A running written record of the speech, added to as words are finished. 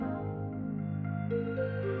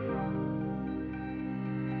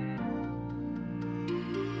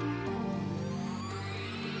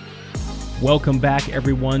Welcome back,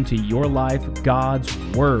 everyone, to Your Life, God's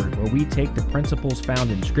Word, where we take the principles found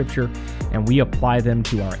in Scripture and we apply them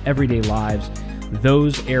to our everyday lives,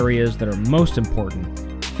 those areas that are most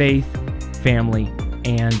important: faith, family,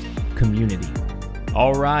 and community.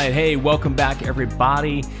 All right. Hey, welcome back,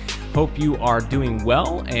 everybody. Hope you are doing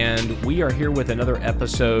well, and we are here with another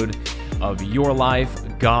episode of Your Life,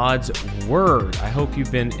 God's Word. I hope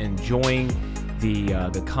you've been enjoying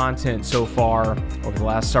the content so far over the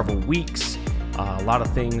last several weeks. A lot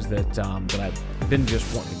of things that I've been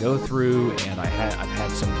just wanting to go through, and I've had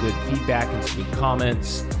some good feedback and some good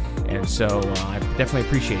comments, and so I definitely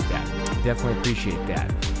appreciate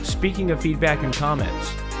that. Speaking of feedback and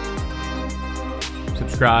comments,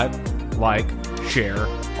 subscribe, like, share,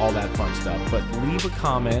 all that fun stuff. But leave a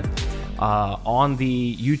comment on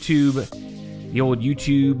the old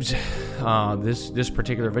YouTubes, this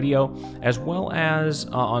particular video, as well as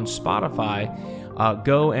on Spotify.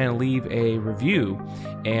 Go and leave a review,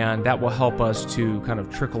 and that will help us to kind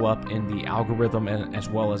of trickle up in the algorithm, and as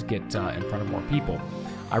well as get in front of more people.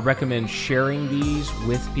 I recommend sharing these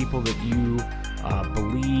with people that you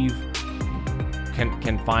believe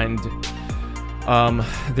can find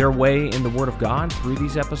their way in the Word of God through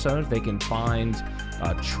these episodes. They can find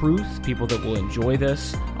truth, people that will enjoy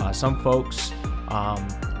this. Some folks are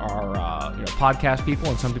podcast people,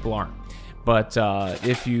 and some people aren't. But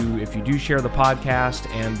if you do share the podcast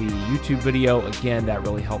and the YouTube video, again, that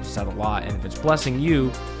really helps us out a lot. And if it's blessing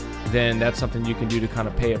you, then that's something you can do to kind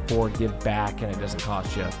of pay it forward, give back, and it doesn't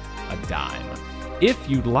cost you a dime. If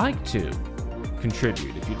you'd like to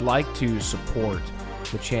contribute, if you'd like to support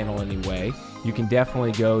the channel anyway, you can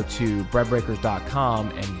definitely go to breadbreakers.com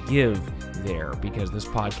and give there, because this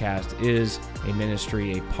podcast is a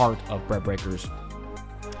ministry, a part of Bread Breakers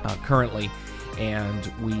currently.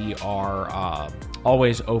 And we are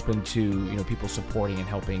always open to people supporting and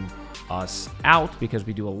helping us out, because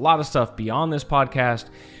we do a lot of stuff beyond this podcast,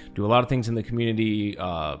 do a lot of things in the community.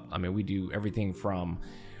 We do everything from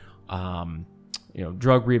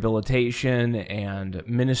drug rehabilitation and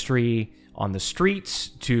ministry on the streets,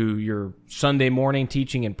 to your Sunday morning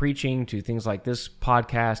teaching and preaching, to things like this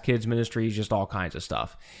podcast, kids ministries, just all kinds of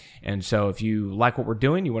stuff. And so if you like what we're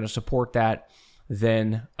doing, you want to support that,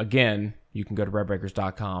 then again, you can go to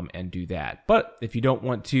breadbreakers.com and do that. But if you don't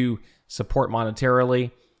want to support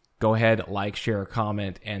monetarily, go ahead, like, share,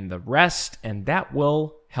 comment, and the rest, and that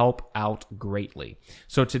will help out greatly.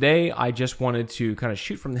 So today, I just wanted to kind of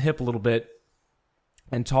shoot from the hip a little bit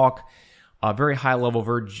and talk very high level,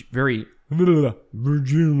 very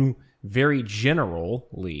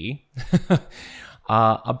generally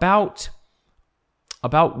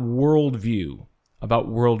about worldview.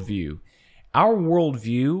 Our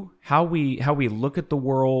worldview, how we look at the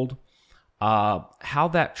world, how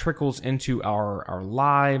that trickles into our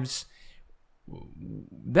lives,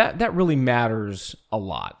 that really matters a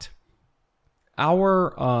lot.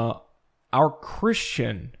 Our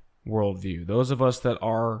Christian worldview, those of us that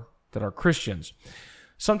are Christians,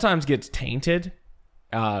 sometimes gets tainted.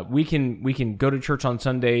 We can go to church on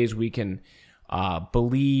Sundays, we can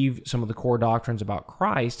believe some of the core doctrines about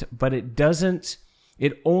Christ, but it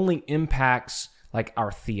only impacts like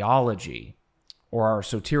our theology or our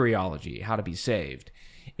soteriology, how to be saved.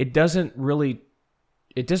 It doesn't really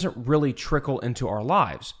trickle into our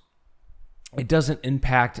lives. It doesn't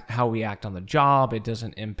impact how we act on the job. It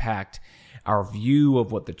doesn't impact our view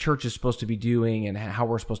of what the church is supposed to be doing and how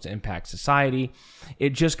we're supposed to impact society.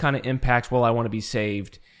 It just kind of impacts, well, I want to be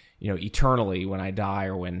saved, eternally when I die,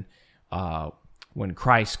 or when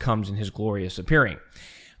Christ comes in his glorious appearing.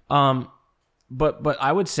 But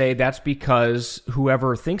I would say that's because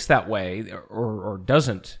whoever thinks that way or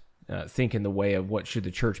doesn't think in the way of what should the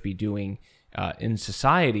church be doing in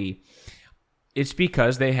society, it's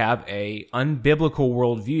because they have a unbiblical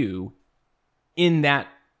worldview in that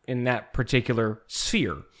particular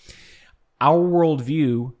sphere. Our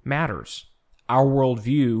worldview matters. Our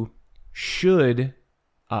worldview should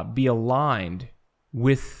be aligned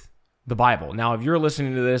with the Bible. Now, if you're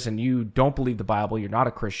listening to this and you don't believe the Bible, you're not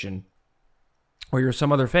a Christian, or you're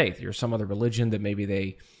some other faith, you're some other religion that maybe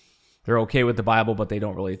they're okay with the Bible, but they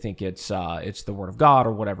don't really think it's the Word of God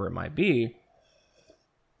or whatever it might be.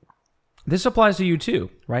 This applies to you too,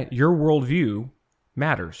 right? Your worldview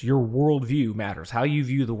matters. Your worldview matters. How you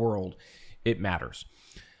view the world, it matters.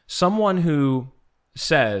 Someone who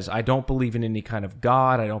says, I don't believe in any kind of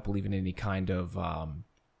God, I don't believe in any kind of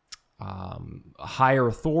higher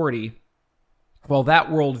authority, well, that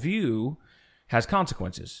worldview has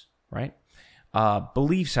consequences, right?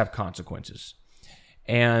 Beliefs have consequences.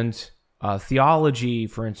 And theology,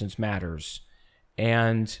 for instance, matters.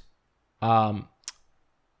 And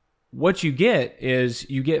what you get is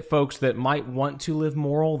you get folks that might want to live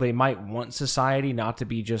moral. They might want society not to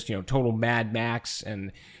be just, total Mad Max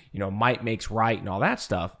and, might makes right and all that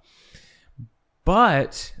stuff.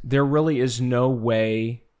 But there really is no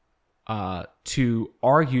way to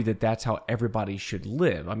argue that that's how everybody should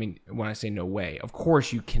live. I mean, when I say no way, of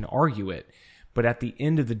course you can argue it. But at the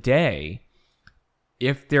end of the day,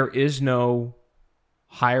 if there is no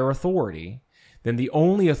higher authority, then the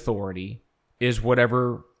only authority is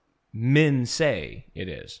whatever men say it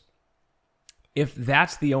is. If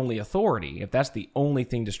that's the only authority, if that's the only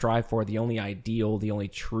thing to strive for, the only ideal, the only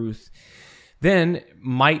truth, then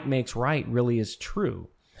might makes right really is true.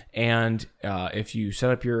 And if you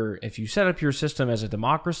set up your system as a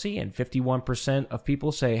democracy, and 51% of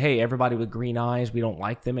people say, "Hey, everybody with green eyes, we don't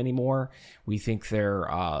like them anymore. We think they're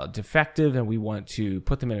defective, and we want to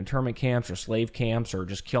put them in internment camps or slave camps or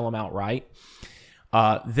just kill them outright,"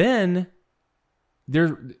 then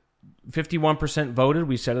there. 51% voted,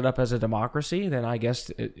 we set it up as a democracy, then I guess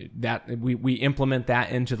that we implement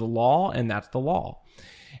that into the law, and that's the law.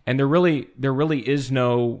 And there really is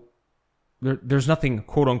there's nothing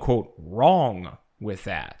quote unquote wrong with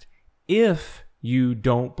that if you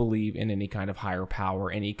don't believe in any kind of higher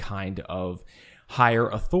power, any kind of higher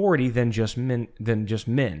authority than just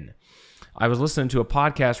men. I was listening to a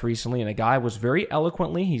podcast recently, and a guy was very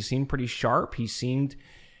eloquently, he seemed pretty sharp, he seemed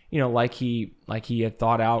like he had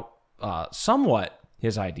thought out somewhat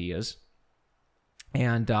his ideas,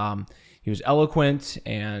 and he was eloquent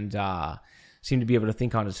and seemed to be able to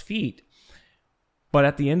think on his feet. But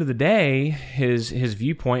at the end of the day, his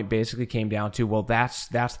viewpoint basically came down to, well, that's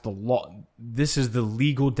the law. This is the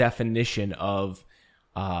legal definition of.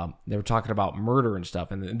 They were talking about murder and stuff,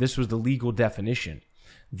 and this was the legal definition.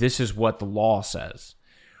 This is what the law says.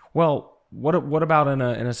 Well, what about in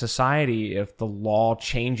a society if the law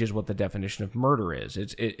changes what the definition of murder is?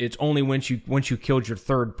 It's only once you killed your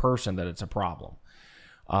third person that it's a problem.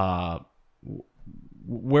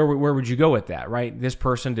 Where would you go with that, right? This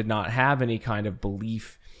person did not have any kind of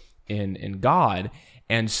belief in God,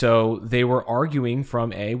 and so they were arguing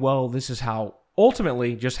from this is how,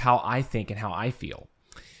 ultimately, just how I think and how I feel.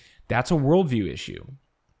 That's a worldview issue.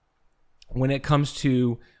 When it comes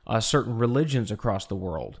to certain religions across the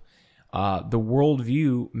world, the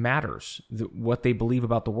worldview matters. What they believe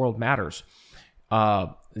about the world matters.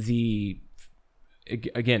 The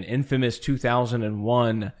infamous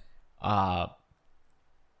 2001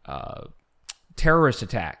 terrorist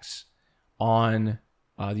attacks on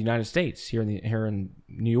the United States here in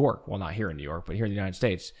New York. Well, not here in New York, but here in the United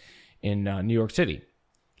States, in New York City.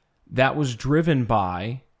 That was driven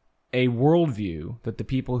by a worldview that the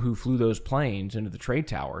people who flew those planes into the trade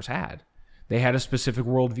towers had. They had a specific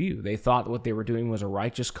worldview. They thought what they were doing was a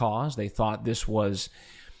righteous cause. They thought this was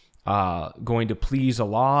going to please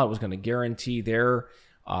Allah. It was going to guarantee their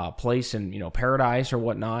place in paradise or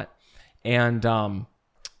whatnot. And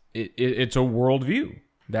it's a worldview.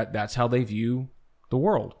 That's how they view the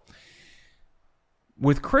world.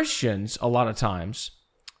 With Christians, a lot of times,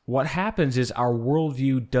 what happens is our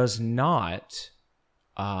worldview does not.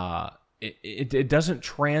 It doesn't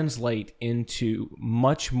translate into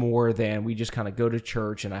much more than we just kind of go to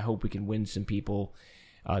church and I hope we can win some people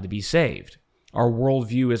to be saved. Our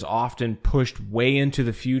worldview is often pushed way into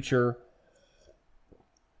the future,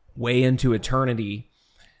 way into eternity,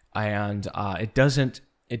 and it doesn't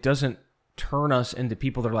turn us into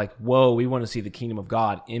people that are like, whoa, we want to see the kingdom of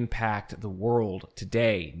God impact the world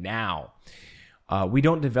today, now. We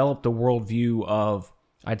don't develop the worldview of,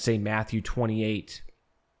 I'd say, Matthew 28,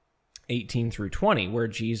 18 through 20, where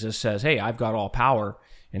Jesus says, hey, I've got all power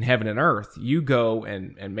in heaven and earth. You go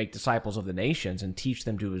and make disciples of the nations and teach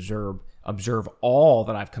them to observe all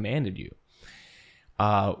that I've commanded you.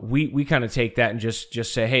 We kind of take that and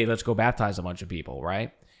just say, hey, let's go baptize a bunch of people,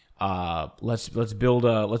 right? Let's build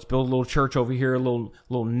a little church over here, a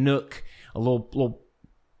little nook, a little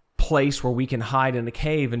place where we can hide in a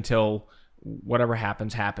cave until whatever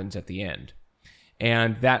happens at the end.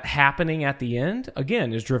 And that happening at the end,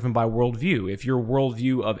 again, is driven by worldview. If your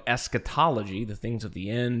worldview of eschatology, the things of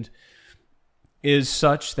the end, is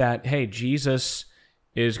such that, hey, Jesus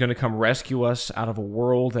is going to come rescue us out of a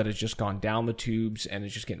world that has just gone down the tubes and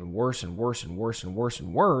is just getting worse and worse and worse and worse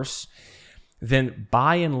and worse, then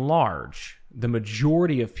by and large, the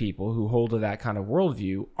majority of people who hold to that kind of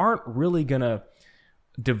worldview aren't really going to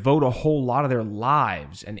devote a whole lot of their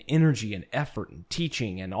lives and energy and effort and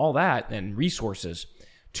teaching and all that and resources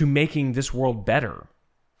to making this world better,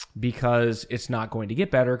 because it's not going to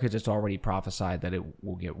get better because it's already prophesied that it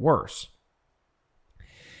will get worse.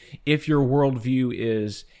 If your worldview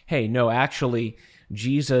is, hey, no, actually,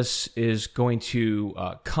 Jesus is going to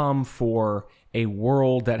come for a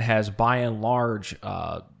world that has, by and large,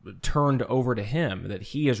 turned over to him, that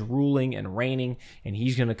he is ruling and reigning, and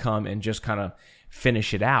he's going to come and just kind of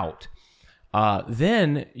finish it out.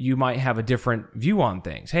 Then you might have a different view on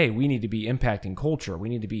things. Hey, we need to be impacting culture. We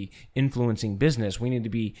need to be influencing business. We need to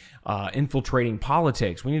be infiltrating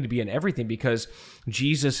politics. We need to be in everything, because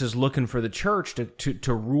Jesus is looking for the church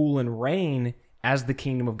to rule and reign as the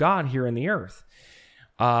kingdom of God here in the earth.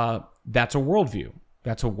 That's a worldview.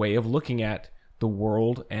 That's a way of looking at the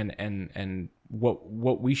world and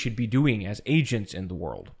what we should be doing as agents in the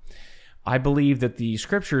world. I believe that the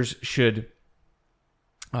scriptures should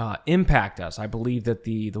impact us. I believe that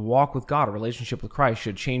the walk with God, a relationship with Christ,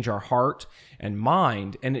 should change our heart and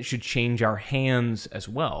mind, and it should change our hands as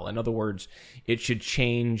well. In other words, it should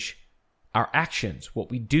change our actions, what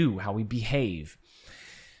we do, how we behave.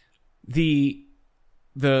 The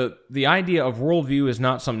idea of worldview is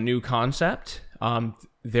not some new concept.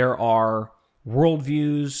 There are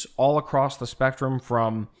worldviews all across the spectrum,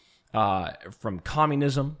 from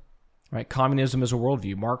communism, right? Communism is a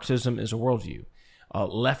worldview. Marxism is a worldview.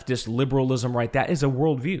 Leftist liberalism, right? That is a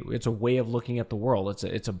worldview. It's a way of looking at the world.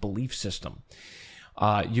 It's a belief system.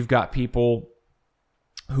 You've got people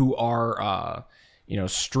who are,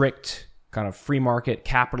 strict kind of free market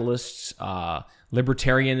capitalists,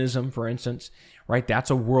 libertarianism, for instance, right?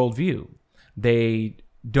 That's a worldview. They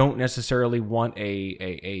don't necessarily want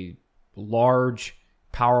a large,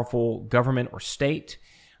 powerful government or state.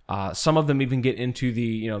 Some of them even get into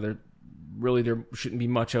there shouldn't be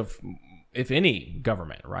much of, if any,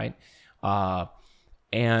 government, right?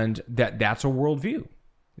 And that's a worldview.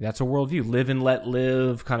 That's a worldview. Live and let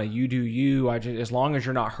live, kind of you do you. As long as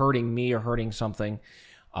you're not hurting me or hurting something,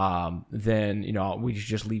 then we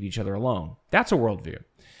just leave each other alone. That's a worldview.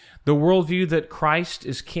 The worldview that Christ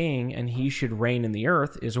is king and he should reign in the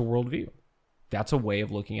earth is a worldview. That's a way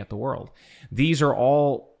of looking at the world. These are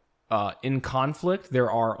all in conflict. There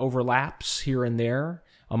are overlaps here and there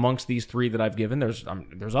amongst these three that I've given. There's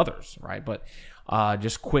others, right? But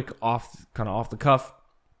just quick off the cuff,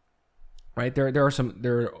 right? There are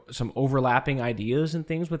some overlapping ideas and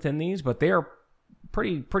things within these, but they are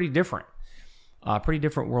pretty different. Pretty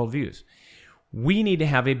different worldviews. We need to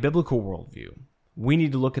have a biblical worldview. We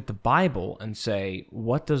need to look at the Bible and say,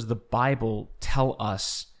 what does the Bible tell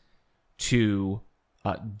us to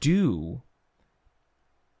do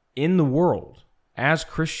in the world as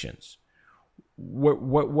Christians?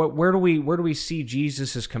 Where do we see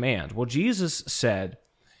Jesus' commands? Well, Jesus said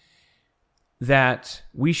that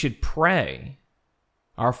we should pray,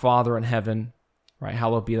 "Our Father in heaven, right?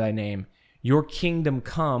 Hallowed be thy name. Your kingdom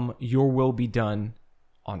come, your will be done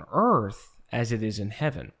on earth as it is in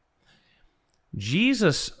heaven."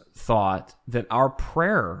 Jesus thought that our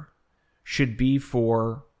prayer should be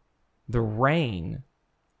for the reign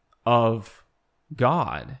of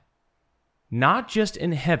God, not just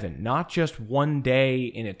in heaven, not just one day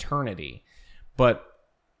in eternity, but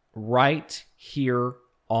right here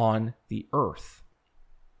on the earth.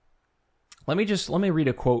 Let me read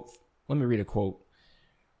a quote. Let me read a quote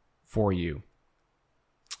for you.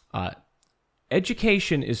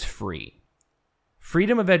 Education is free.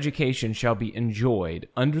 Freedom of education shall be enjoyed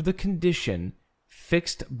under the condition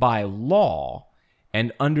fixed by law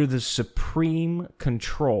and under the supreme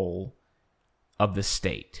control of the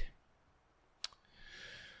state.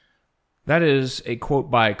 That is a quote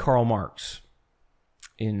by Karl Marx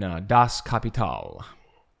in Das Kapital.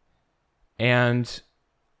 And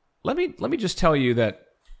let me just tell you that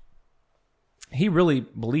he really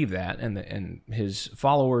believed that, and his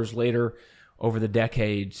followers later over the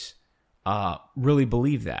decades really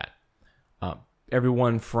believed that.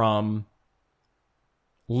 Everyone from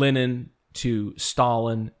Lenin to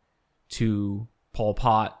Stalin to Pol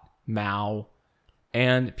Pot, Mao,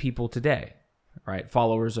 and people today, right?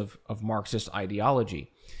 Followers of Marxist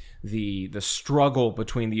ideology. The struggle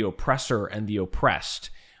between the oppressor and the oppressed.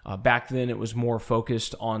 Back then, it was more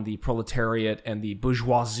focused on the proletariat and the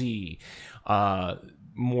bourgeoisie,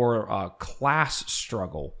 more class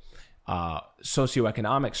struggle,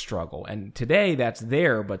 socioeconomic struggle. And today, that's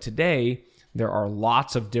there, but today, there are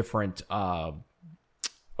lots of different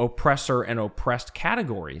oppressor and oppressed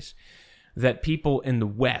categories that people in the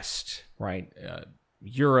West, right?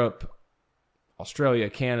 Europe, Australia,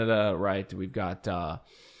 Canada, right? We've got the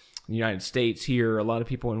United States here, a lot of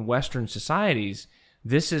people in Western societies.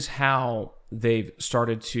 This is how they've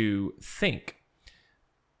started to think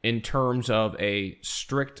in terms of a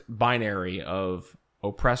strict binary of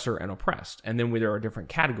oppressor and oppressed. And then there are different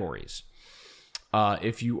categories.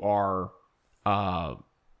 If you are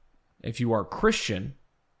Christian,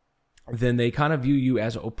 then they kind of view you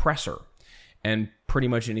as oppressor, and pretty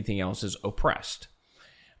much anything else is oppressed.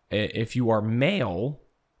 If you are male,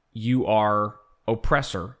 you are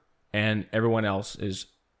oppressor, and everyone else is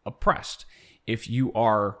oppressed. If you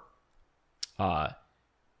are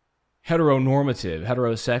heteronormative,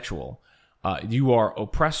 heterosexual, you are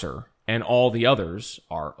oppressor, and all the others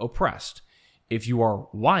are oppressed. If you are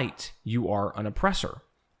white, you are an oppressor,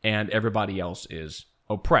 and everybody else is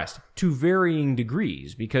oppressed to varying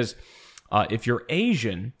degrees. Because if you're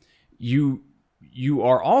Asian, you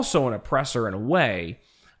are also an oppressor in a way,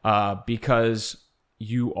 because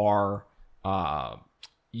you are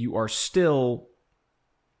still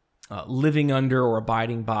living under or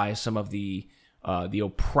abiding by some of the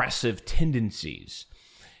oppressive tendencies.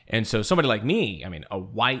 And so somebody like me, I mean, a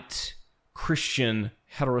white Christian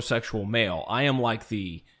heterosexual male, I am like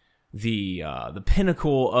the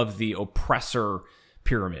pinnacle of the oppressor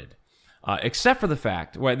pyramid, except for the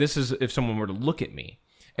fact, well, this is if someone were to look at me,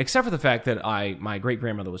 except for the fact that my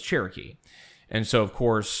great-grandmother was Cherokee. And so, of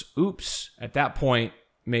course, at that point,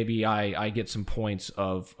 maybe I get some points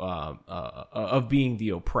of being the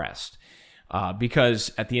oppressed,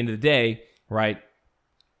 because at the end of the day, right,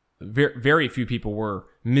 very, very few people were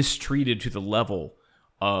mistreated to the level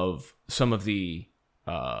of some of the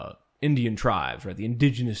Indian tribes, right, the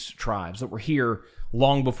indigenous tribes that were here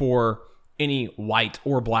long before any white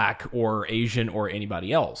or black or Asian or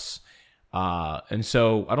anybody else. And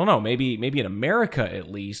so, I don't know, maybe in America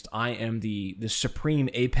at least, I am the supreme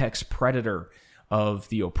apex predator of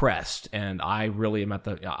the oppressed, and I really am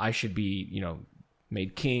I should be,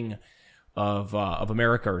 made king of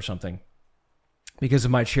America or something because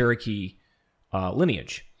of my Cherokee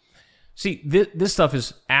lineage. See, this stuff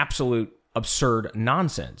is absolute absurd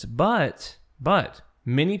nonsense, but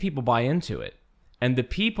many people buy into it. And the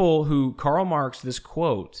people who Karl Marx, this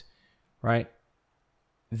quote, right,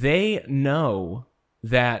 they know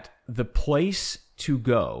that the place to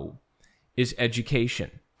go is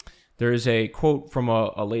education. There is a quote from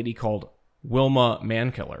a lady called Wilma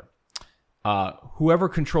Mankiller. Whoever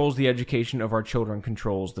controls the education of our children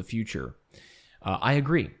controls the future. I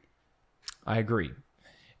agree.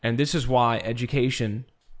 And this is why education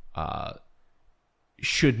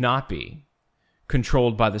should not be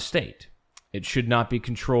controlled by the state. It should not be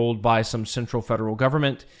controlled by some central federal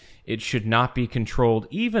government. It should not be controlled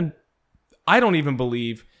I don't even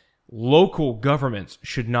believe local governments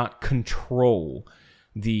should not control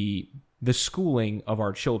the schooling of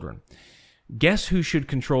our children. Guess who should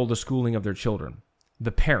control the schooling of their children?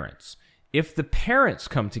 The parents. If the parents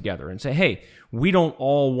come together and say, hey, we don't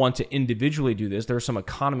all want to individually do this, there are some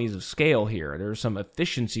economies of scale here, there are some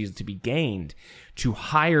efficiencies to be gained to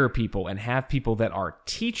hire people and have people that are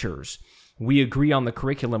teachers. We agree on the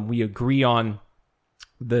curriculum, we agree on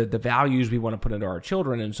the values we want to put into our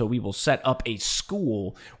children, and so we will set up a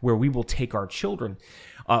school where we will take our children.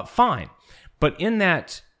 Fine. But in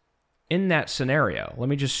that scenario, let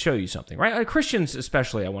me just show you something, right? Christians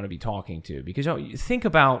especially I want to be talking to, because think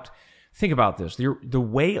about this, the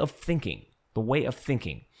way of thinking.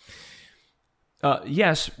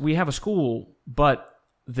 Yes, we have a school, but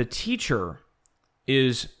the teacher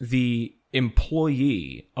is the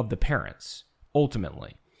employee of the parents,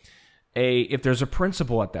 ultimately. If there's a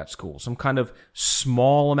principal at that school, some kind of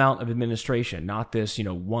small amount of administration, not this,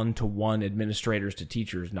 one-to-one administrators to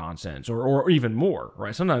teachers nonsense, or even more,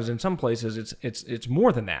 right? Sometimes in some places it's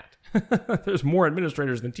more than that. There's more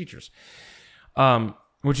administrators than teachers,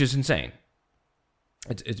 which is insane.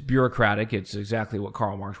 It's bureaucratic. It's exactly what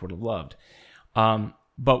Karl Marx would have loved.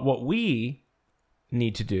 But what we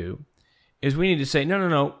need to do is we need to say,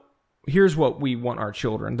 no. Here's what we want our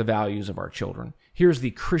children, the values of our children. Here's the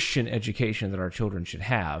Christian education that our children should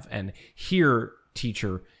have. And here,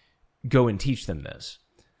 teacher, go and teach them this.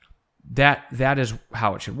 That is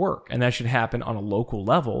how it should work. And that should happen on a local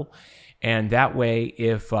level. And that way,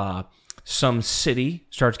 if some city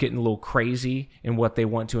starts getting a little crazy in what they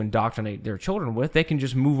want to indoctrinate their children with, they can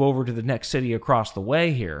just move over to the next city across the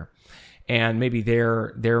way here. And maybe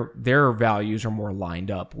their values are more lined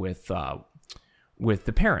up with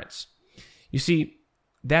the parents. You see,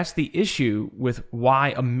 that's the issue with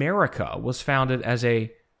why America was founded as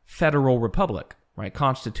a federal republic, right?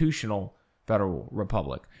 Constitutional federal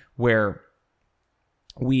republic, where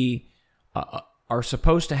we are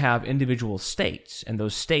supposed to have individual states, and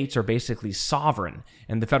those states are basically sovereign,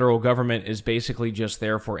 and the federal government is basically just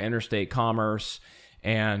there for interstate commerce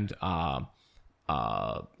and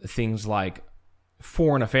things like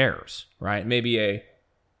foreign affairs, right? Maybe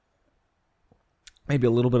a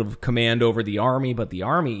little bit of command over the army, but the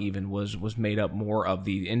army even was made up more of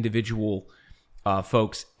the individual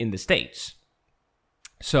folks in the states.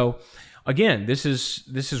 So again, this is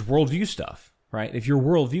worldview stuff, right? If your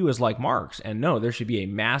worldview is like Marx, and no, there should be a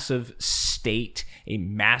massive state, a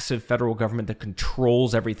massive federal government that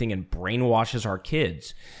controls everything and brainwashes our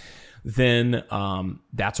kids, then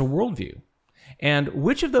that's a worldview. And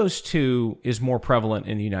which of those two is more prevalent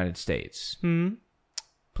in the United States?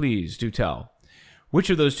 Please do tell. Which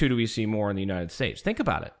of those two do we see more in the United States? Think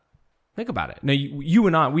about it. Think about it. Now, you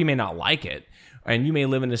and I, we may not like it, and you may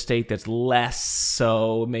live in a state that's less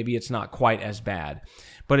so. Maybe it's not quite as bad.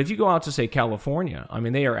 But if you go out to, say, California, I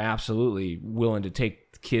mean, they are absolutely willing to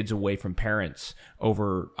take kids away from parents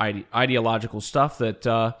over ideological stuff that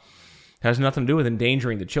has nothing to do with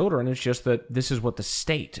endangering the children. It's just that this is what the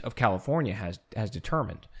state of California has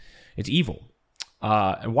determined. It's evil.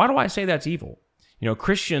 And why do I say that's evil? You know,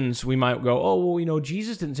 Christians, we might go, oh, well, you know,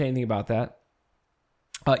 Jesus didn't say anything about that.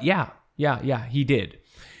 Yeah, he did.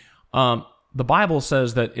 The Bible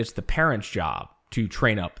says that it's the parent's job to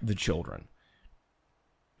train up the children.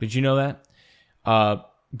 Did you know that?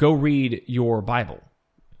 Go read your Bible.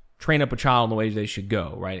 Train up a child in the ways they should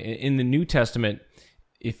go, right? In the New Testament,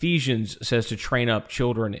 Ephesians says to train up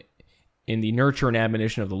children in the nurture and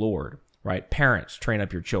admonition of the Lord, right? Parents, train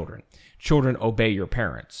up your children. Children, obey your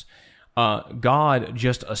parents. God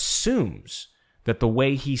just assumes that the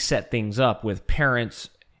way he set things up with parents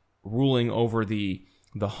ruling over the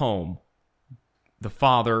home, the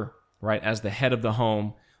father, right, as the head of the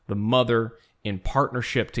home, the mother in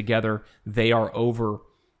partnership together, they are over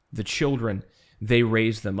the children. They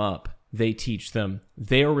raise them up. They teach them.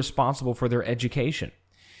 They are responsible for their education.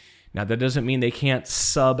 Now, that doesn't mean they can't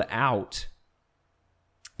sub out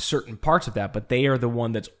certain parts of that, but they are the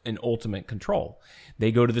one that's in ultimate control.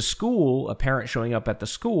 They go to the school. A parent showing up at the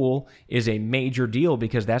school is a major deal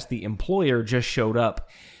because that's the employer just showed up,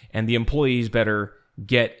 and the employees better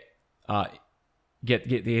get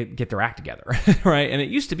their act together, right? And it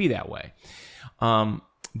used to be that way.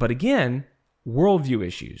 But again, worldview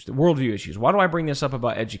issues. Why do I bring this up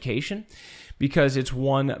about education? Because it's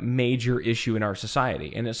one major issue in our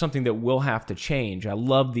society, and it's something that will have to change. I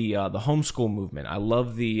love the homeschool movement. I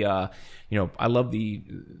love the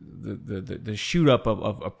shoot up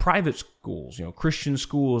of private schools, Christian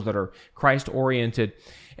schools that are Christ oriented,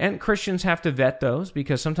 and Christians have to vet those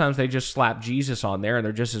because sometimes they just slap Jesus on there and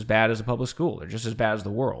they're just as bad as a public school. They're just as bad as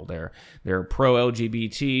the world. They're pro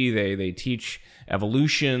LGBT. They teach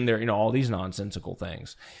evolution. They're all these nonsensical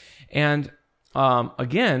things, and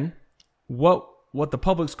again. What the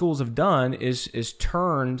public schools have done is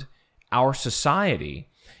turned our society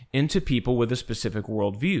into people with a specific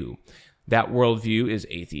worldview. That worldview is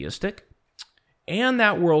atheistic, and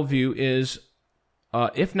that worldview is,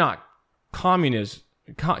 if not communist,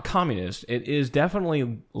 it is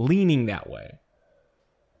definitely leaning that way.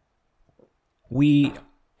 We,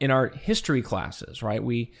 in our history classes, right,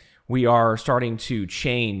 we are starting to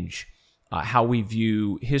change how we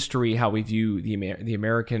view history, how we view the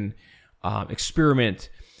American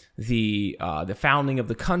experiment, the founding of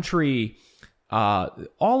the country,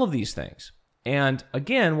 all of these things. And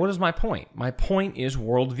again, what is my point? My point is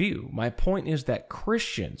worldview. My point is that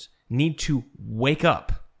Christians need to wake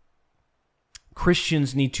up.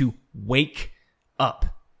 Christians need to wake up.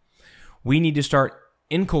 We need to start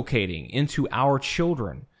inculcating into our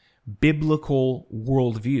children biblical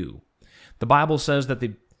worldview. The Bible says that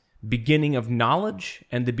the beginning of knowledge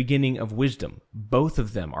and the beginning of wisdom, both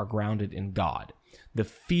of them are grounded in God. The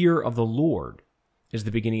fear of the Lord is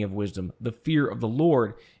the beginning of wisdom. The fear of the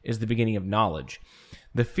Lord is the beginning of knowledge.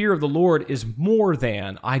 The fear of the Lord is more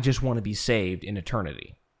than, I just want to be saved in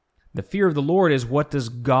eternity. The fear of the Lord is, what does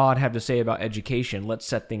God have to say about education? Let's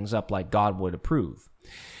set things up like God would approve.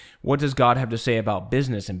 What does God have to say about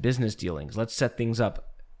business and business dealings? Let's set things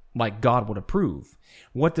up like God would approve.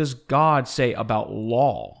 What does God say about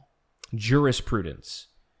law? Jurisprudence,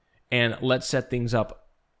 and let's set things up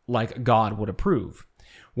like God would approve.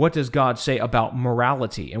 What does God say about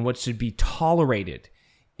morality and what should be tolerated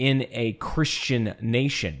in a Christian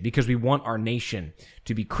nation? Because we want our nation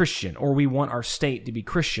to be Christian, or we want our state to be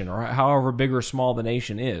Christian, or however big or small the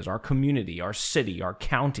nation is, our community, our city, our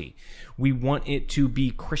county. We want it to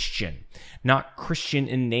be Christian, not Christian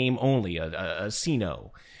in name only, a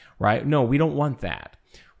Sino, right? No, we don't want that.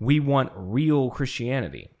 We want real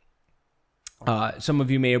Christianity. Some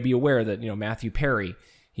of you may be aware that Matthew Perry,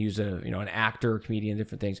 he was an actor, comedian,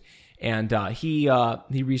 different things, and he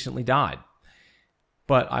recently died.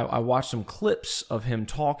 But I watched some clips of him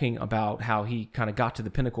talking about how he kind of got to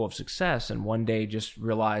the pinnacle of success, and one day just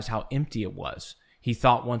realized how empty it was. He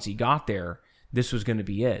thought once he got there, this was going to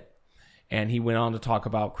be it, and he went on to talk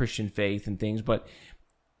about Christian faith and things. But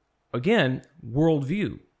again,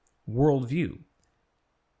 worldview.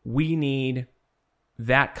 we need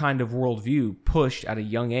that kind of worldview pushed at a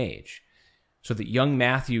young age, so that young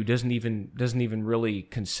Matthew doesn't even really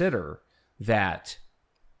consider that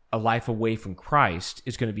a life away from Christ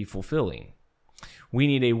is going to be fulfilling. We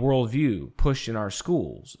need a worldview pushed in our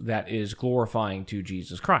schools that is glorifying to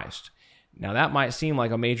Jesus Christ. Now, that might seem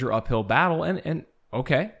like a major uphill battle, and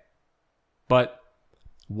okay, but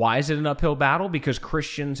why is it an uphill battle? Because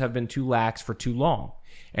Christians have been too lax for too long,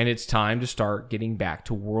 and it's time to start getting back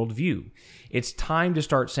to worldview. It's time to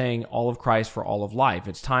start saying all of Christ for all of life.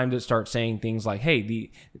 It's time to start saying things like, hey,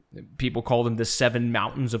 the people call them the 7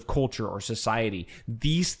 mountains of culture or society.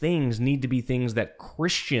 These things need to be things that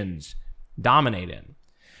Christians dominate in.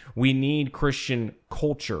 We need Christian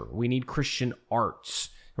culture. We need Christian arts,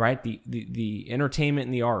 right? The entertainment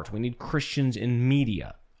and the arts. We need Christians in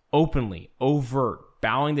media, openly, overt,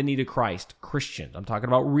 bowing the knee to Christ, Christians. I'm talking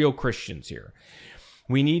about real Christians here.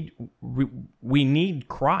 We need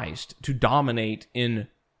Christ to dominate in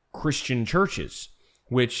Christian churches,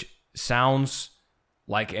 which sounds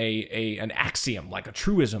like an axiom, like a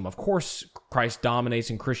truism. Of course, Christ dominates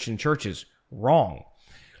in Christian churches. Wrong.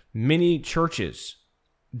 Many churches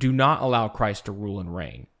do not allow Christ to rule and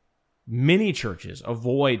reign. Many churches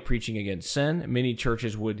avoid preaching against sin. Many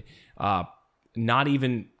churches would not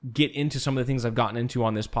even get into some of the things I've gotten into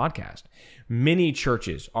on this podcast. Many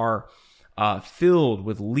churches are filled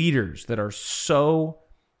with leaders that are so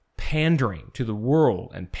pandering to the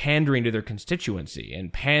world and pandering to their constituency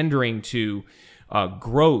and pandering to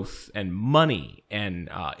growth and money and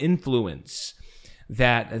influence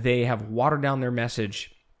that they have watered down their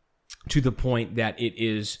message to the point that it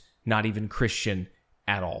is not even Christian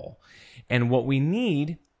at all. And what we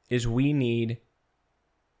need is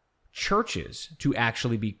churches to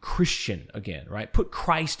actually be Christian again, right? Put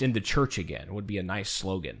Christ in the church again would be a nice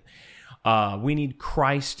slogan. We need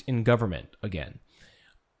Christ in government again.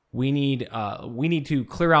 We need to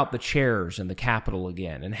clear out the chairs in the Capitol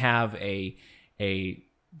again and have a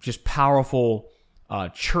just powerful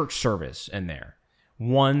church service in there.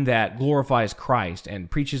 One that glorifies Christ and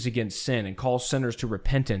preaches against sin and calls sinners to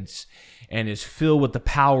repentance and is filled with the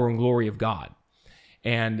power and glory of God,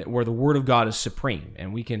 and where the Word of God is supreme.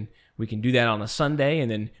 And we can do that on a Sunday and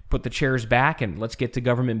then put the chairs back and let's get to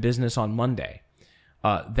government business on Monday.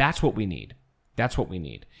 That's what we need. That's what we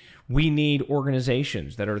need. We need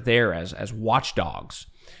organizations that are there as watchdogs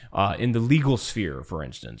in the legal sphere, for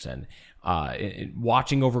instance, and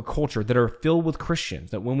watching over culture, that are filled with Christians,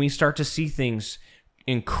 that when we start to see things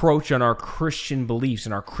encroach on our Christian beliefs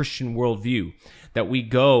and our Christian worldview, that we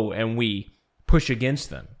go and we push against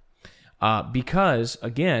them. Because,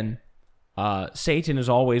 again, Satan is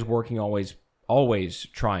always working, always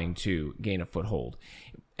trying to gain a foothold.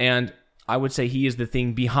 And I would say he is the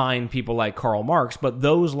thing behind people like Karl Marx, but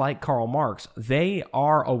those like Karl Marx, they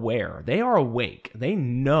are aware. They are awake. They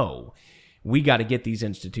know we got to get these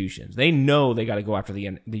institutions. They know they got to go after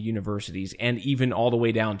the universities and even all the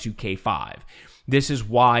way down to K5. This is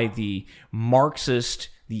why the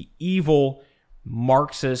evil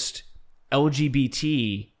Marxist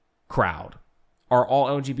LGBT crowd, are all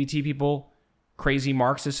LGBT people crazy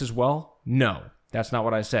Marxists as well? No, that's not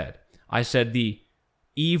what I said. I said the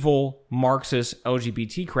evil Marxist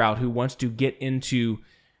LGBT crowd who wants to get into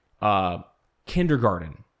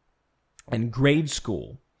kindergarten and grade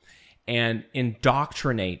school and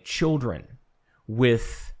indoctrinate children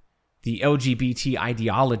with the LGBT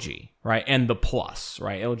ideology, right? And the plus,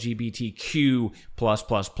 right? LGBTQ plus,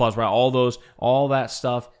 right? All that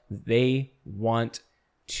stuff, they want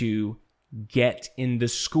to get in the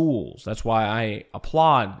schools. That's why I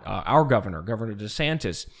applaud our Governor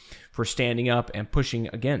DeSantis, for standing up and pushing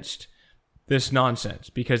against this nonsense,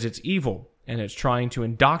 because it's evil and it's trying to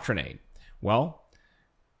indoctrinate. Well,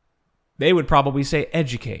 they would probably say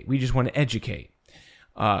educate. We just want to educate.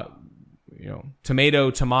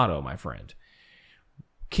 Tomato, my friend.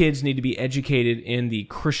 Kids need to be educated in the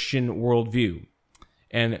Christian worldview,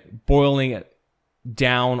 and boiling it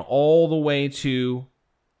down all the way to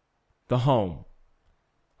the home.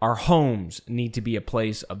 Our homes need to be a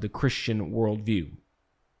place of the Christian worldview.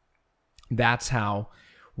 That's how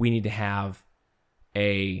we need to have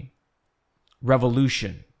a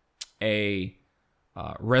revolution, a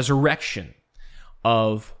resurrection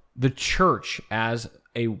of the church as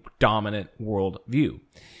a dominant worldview.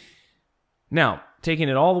 Now, taking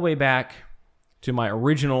it all the way back to my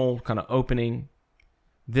original kind of opening,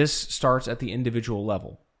 this starts at the individual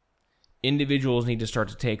level. Individuals need to start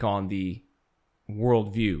to take on the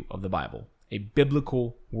worldview of the Bible, a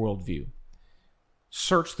biblical worldview.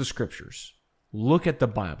 Search the scriptures. Look at the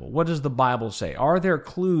Bible. What does the Bible say? Are there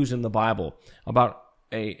clues in the Bible about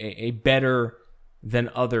a better than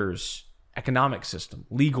others' economic system,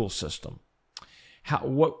 legal system?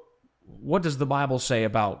 What does the Bible say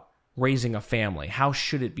about raising a family? How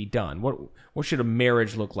should it be done? What should a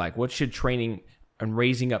marriage look like? What should training and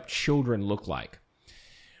raising up children look like?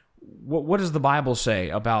 What does the Bible say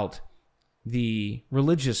about the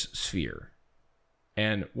religious sphere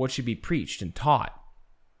and what should be preached and taught?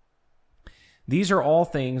 These are all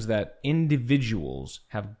things that individuals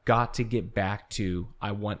have got to get back to.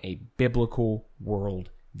 I want a biblical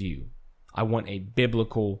worldview. I want a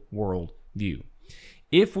biblical worldview.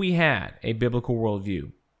 If we had a biblical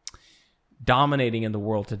worldview dominating in the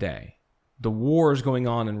world today, the wars going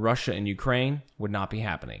on in Russia and Ukraine would not be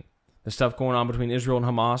happening. The stuff going on between Israel and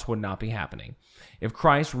Hamas would not be happening. If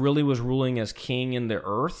Christ really was ruling as king in the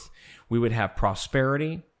earth, we would have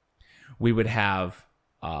prosperity. We would have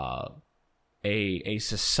a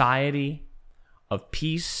society of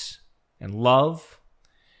peace and love.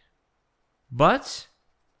 But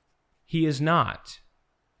he is not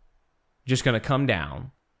just going to come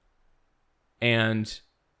down and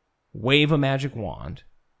wave a magic wand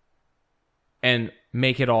and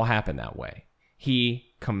make it all happen that way.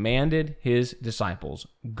 He commanded his disciples,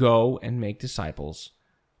 go and make disciples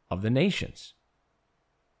of the nations.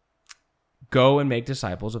 Go and make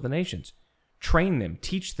disciples of the nations. Train them,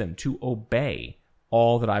 teach them to obey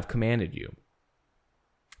all that I've commanded you.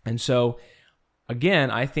 And so,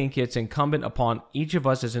 again, I think it's incumbent upon each of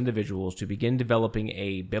us as individuals to begin developing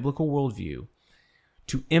a biblical worldview,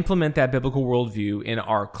 to implement that biblical worldview in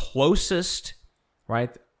our closest,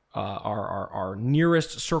 right, our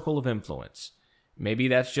nearest circle of influence. Maybe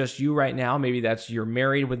that's just you right now. Maybe that's you're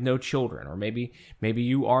married with no children, or maybe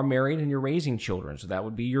you are married and you're raising children. So that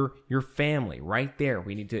would be your family right there.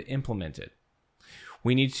 We need to implement it.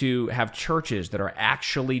 We need to have churches that are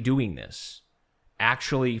actually doing this,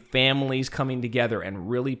 actually families coming together and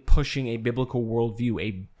really pushing a biblical worldview,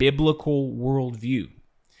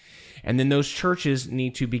 And then those churches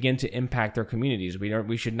need to begin to impact their communities.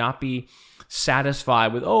 We should not be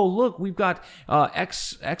satisfied with, oh, look, we've got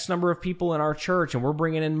X number of people in our church and we're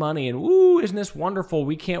bringing in money and, ooh, isn't this wonderful?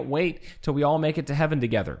 We can't wait till we all make it to heaven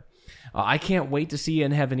together. I can't wait to see you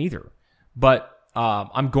in heaven either. But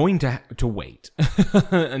I'm going to wait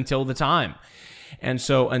until the time. And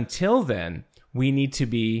so until then, we need to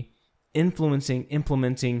be influencing,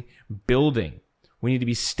 implementing, building. We need to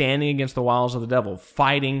be standing against the wiles of the devil,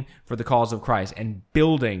 fighting for the cause of Christ, and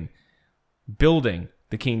building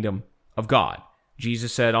the kingdom of God.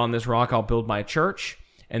 Jesus said, on this rock I'll build my church.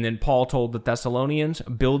 And then Paul told the Thessalonians,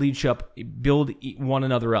 build one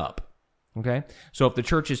another up. Okay? So if the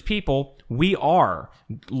church is people, we are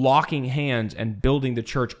locking hands and building the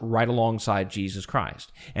church right alongside Jesus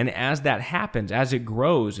Christ. And as that happens, as it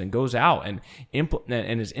grows and goes out and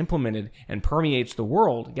is implemented and permeates the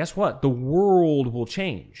world, guess what? The world will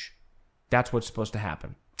change. That's what's supposed to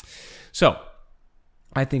happen. So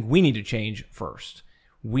I think we need to change first.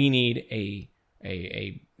 We need a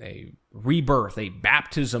rebirth, a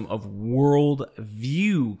baptism of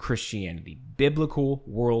worldview Christianity, biblical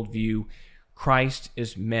worldview. Christ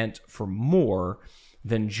is meant for more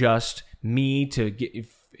than just me to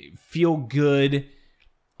feel good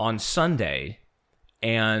on Sunday,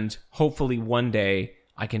 and hopefully one day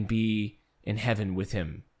I can be in heaven with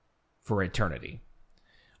him for eternity.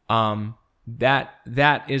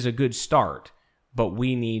 That is a good start, but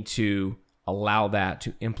we need to allow that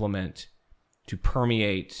to implement, to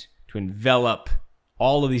permeate, to envelop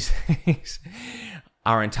all of these things,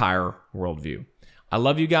 our entire worldview. I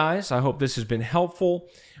love you guys. I hope this has been helpful.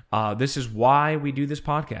 This is why we do this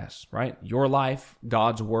podcast, right? Your life,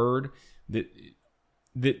 God's word,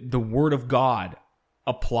 the word of God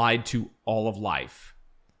applied to all of life.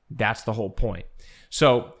 That's the whole point.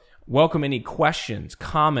 So welcome any questions,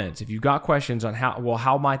 comments. If you've got questions on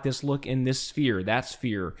how might this look in this sphere, that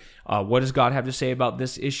sphere, what does God have to say about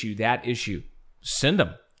this issue, that issue, send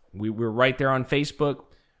them. We're right there on Facebook,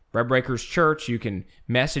 Bread Breakers Church. You can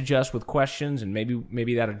message us with questions, and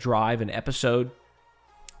maybe that'll drive an episode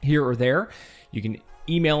here or there. You can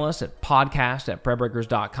email us at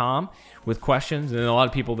podcast@breadbreakers.com with questions. And then a lot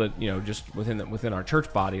of people that, just within our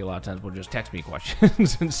church body, a lot of times will just text me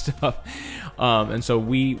questions and stuff. And so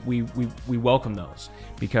we welcome those,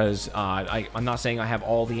 because I'm not saying I have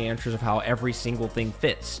all the answers of how every single thing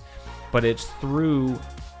fits, but it's through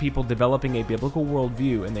people developing a biblical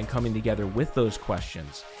worldview and then coming together with those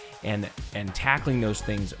questions and tackling those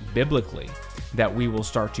things biblically that we will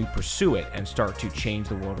start to pursue it and start to change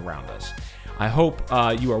the world around us. I hope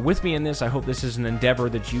you are with me in this. I hope this is an endeavor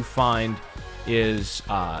that you find is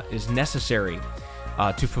necessary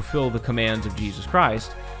to fulfill the commands of Jesus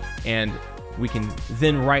Christ. And we can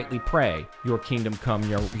then rightly pray, your kingdom come,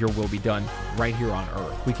 your will be done right here on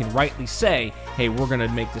earth. We can rightly say, hey, we're going to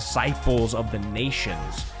make disciples of the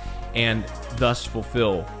nations and thus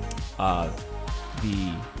fulfill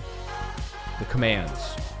the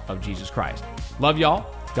commands of Jesus Christ. Love y'all.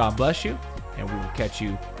 God bless you. And we will catch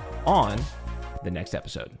you on the next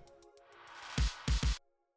episode.